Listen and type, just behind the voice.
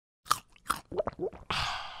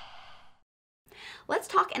let's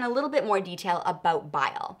talk in a little bit more detail about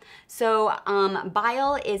bile. So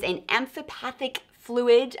bile is an amphipathic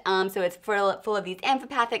fluid, so it's full of these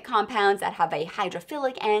amphipathic compounds that have a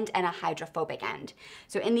hydrophilic end and a hydrophobic end.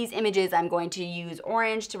 So in these images, I'm going to use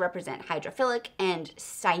orange to represent hydrophilic and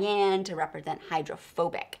cyan to represent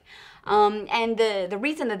hydrophobic. And the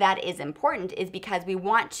reason that that is important is because we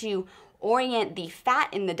want to orient the fat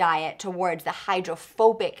in the diet towards the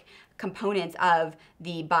hydrophobic components of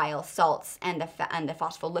the bile salts and the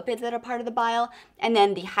phospholipids that are part of the bile, and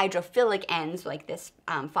then the hydrophilic ends, like this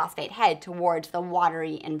phosphate head, towards the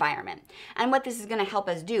watery environment. And what this is going to help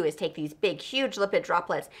us do is take these big, huge lipid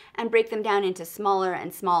droplets and break them down into smaller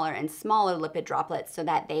and smaller and smaller lipid droplets so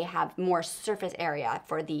that they have more surface area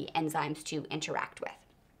for the enzymes to interact with.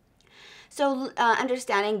 So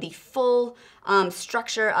understanding the full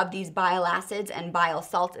structure of these bile acids and bile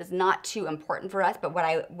salts is not too important for us, but what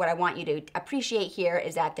I want you to appreciate here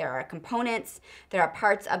is that there are components, there are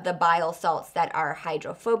parts of the bile salts that are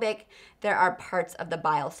hydrophobic, there are parts of the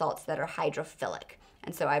bile salts that are hydrophilic.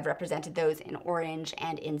 And so I've represented those in orange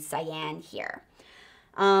and in cyan here.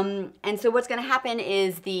 And so what's going to happen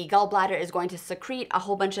is the gallbladder is going to secrete a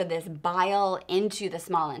whole bunch of this bile into the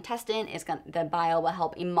small intestine. The bile will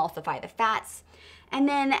help emulsify the fats. And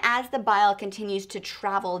then as the bile continues to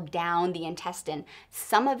travel down the intestine,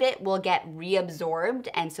 some of it will get reabsorbed,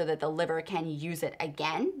 and so that the liver can use it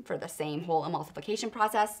again for the same whole emulsification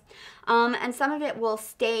process. And some of it will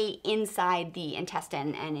stay inside the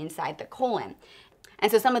intestine and inside the colon.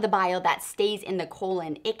 And so some of the bile that stays in the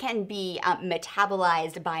colon, it can be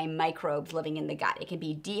metabolized by microbes living in the gut. It can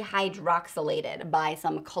be dehydroxylated by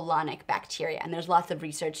some colonic bacteria. And there's lots of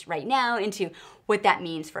research right now into what that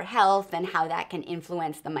means for health and how that can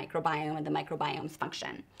influence the microbiome and the microbiome's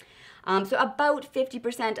function. So about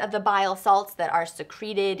 50% of the bile salts that are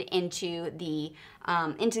secreted into the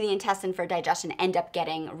intestine for digestion end up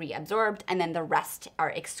getting reabsorbed, and then the rest are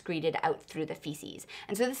excreted out through the feces.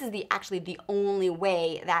 And so this is actually the only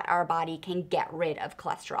way that our body can get rid of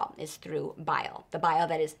cholesterol is through bile, the bile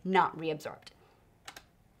that is not reabsorbed.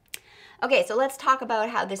 Okay, so let's talk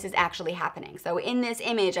about how this is actually happening. So in this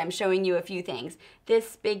image, I'm showing you a few things.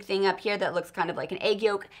 This big thing up here that looks kind of like an egg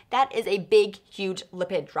yolk, that is a big, huge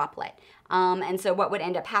lipid droplet. And so what would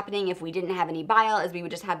end up happening if we didn't have any bile is we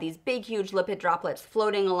would just have these big, huge lipid droplets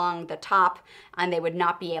floating along the top, and they would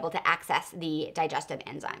not be able to access the digestive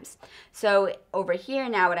enzymes. So over here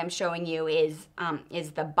now what I'm showing you is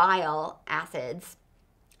the bile acids,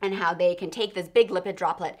 and how they can take this big lipid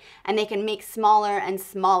droplet and they can make smaller and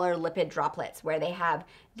smaller lipid droplets where they have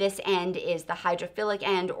this end is the hydrophilic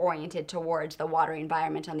end oriented towards the watery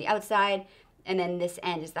environment on the outside, and then this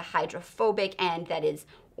end is the hydrophobic end that is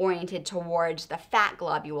oriented towards the fat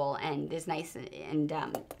globule and is nice, and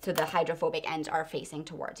so the hydrophobic ends are facing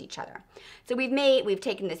towards each other. So we've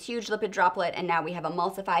taken this huge lipid droplet and now we have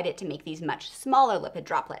emulsified it to make these much smaller lipid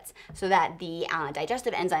droplets so that the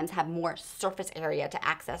digestive enzymes have more surface area to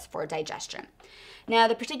access for digestion. Now,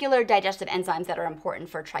 the particular digestive enzymes that are important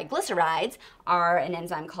for triglycerides are an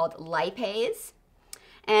enzyme called lipase.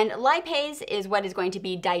 And lipase is what is going to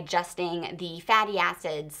be digesting the fatty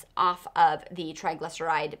acids off of the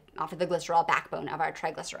glycerol backbone of our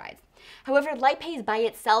triglycerides. However, lipase by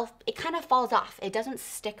itself, it kind of falls off. It doesn't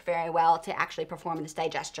stick very well to actually perform this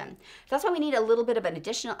digestion. So that's why we need a little bit of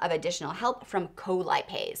additional help from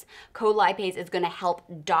colipase. Colipase is going to help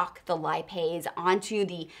dock the lipase onto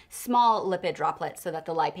the small lipid droplets so that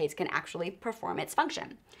the lipase can actually perform its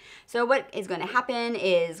function. So what is going to happen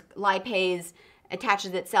is lipase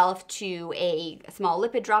attaches itself to a small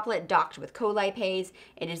lipid droplet docked with colipase.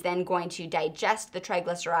 It is then going to digest the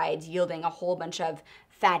triglycerides, yielding a whole bunch of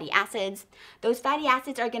fatty acids. Those fatty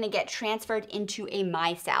acids are going to get transferred into a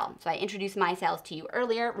micelle. So I introduced micelles to you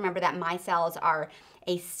earlier. Remember that micelles are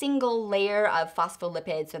a single layer of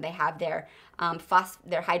phospholipids, so they have their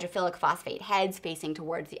hydrophilic phosphate heads facing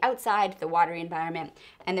towards the outside, the watery environment,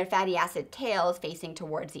 and their fatty acid tails facing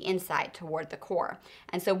towards the inside, toward the core.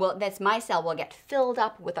 And so this micelle will get filled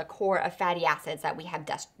up with a core of fatty acids that we have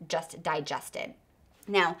just digested.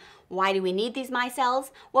 Now, why do we need these micelles?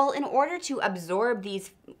 Well, in order to absorb these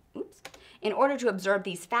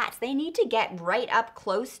fats, they need to get right up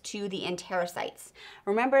close to the enterocytes.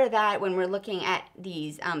 Remember that when we're looking at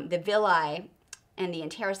these, the villi and the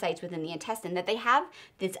enterocytes within the intestine, that they have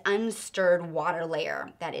this unstirred water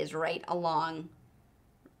layer that is right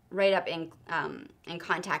up in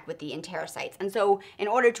contact with the enterocytes. And so in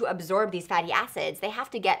order to absorb these fatty acids, they have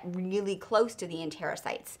to get really close to the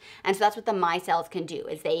enterocytes. And so that's what the micelles can do,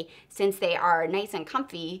 is since they are nice and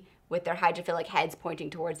comfy with their hydrophilic heads pointing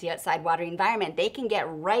towards the outside watery environment, they can get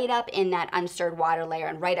right up in that unstirred water layer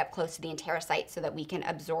and right up close to the enterocyte so that we can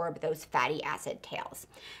absorb those fatty acid tails.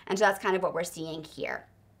 And so that's kind of what we're seeing here.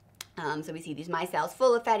 So we see these micelles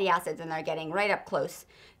full of fatty acids, and they're getting right up close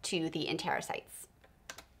to the enterocytes.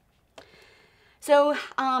 So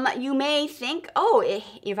you may think, oh,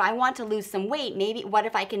 if I want to lose some weight, maybe what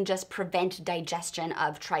if I can just prevent digestion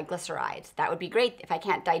of triglycerides? That would be great. If I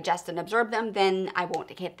can't digest and absorb them, then I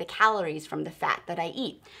won't get the calories from the fat that I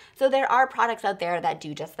eat. So there are products out there that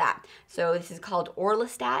do just that. So this is called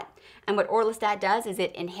orlistat. And what orlistat does is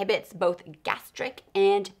it inhibits both gastric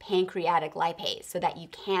and pancreatic lipase so that you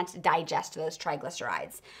can't digest those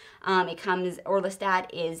triglycerides. Orlistat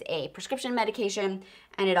is a prescription medication,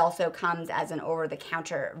 and it also comes as an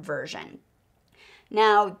over-the-counter version.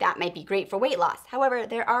 Now, that might be great for weight loss. However,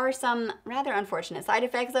 there are some rather unfortunate side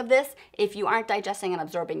effects of this. If you aren't digesting and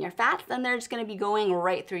absorbing your fats, then they're just going to be going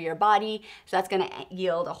right through your body. So that's going to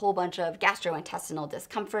yield a whole bunch of gastrointestinal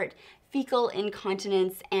discomfort, fecal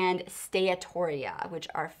incontinence, and steatoria, which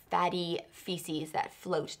are fatty feces that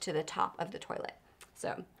float to the top of the toilet.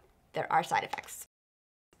 So there are side effects.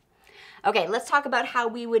 Okay, let's talk about how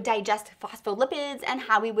we would digest phospholipids and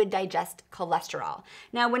how we would digest cholesterol.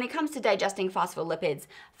 Now, when it comes to digesting phospholipids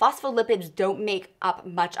don't make up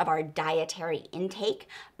much of our dietary intake,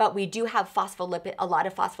 but we do have a lot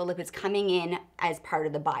of phospholipids coming in as part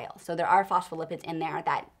of the bile. So there are phospholipids in there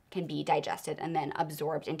that can be digested and then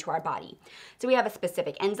absorbed into our body. So we have a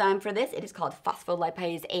specific enzyme for this. It is called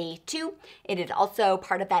phospholipase A2. It is also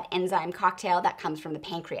part of that enzyme cocktail that comes from the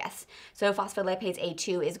pancreas. So phospholipase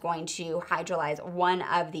A2 is going to hydrolyze one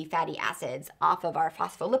of the fatty acids off of our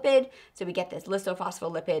phospholipid. So we get this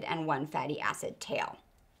lysophospholipid and one fatty acid tail.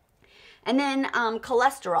 And then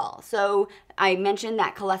cholesterol. So I mentioned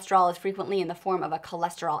that cholesterol is frequently in the form of a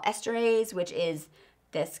cholesterol esterase, which is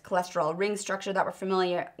this cholesterol ring structure that we're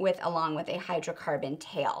familiar with, along with a hydrocarbon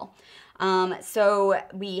tail. So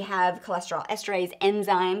we have cholesterol esterase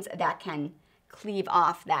enzymes that can cleave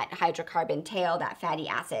off that hydrocarbon tail, that fatty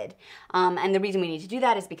acid. And the reason we need to do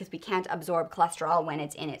that is because we can't absorb cholesterol when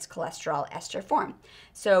it's in its cholesterol ester form.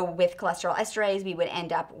 So with cholesterol esterase, we would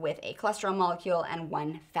end up with a cholesterol molecule and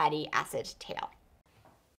one fatty acid tail.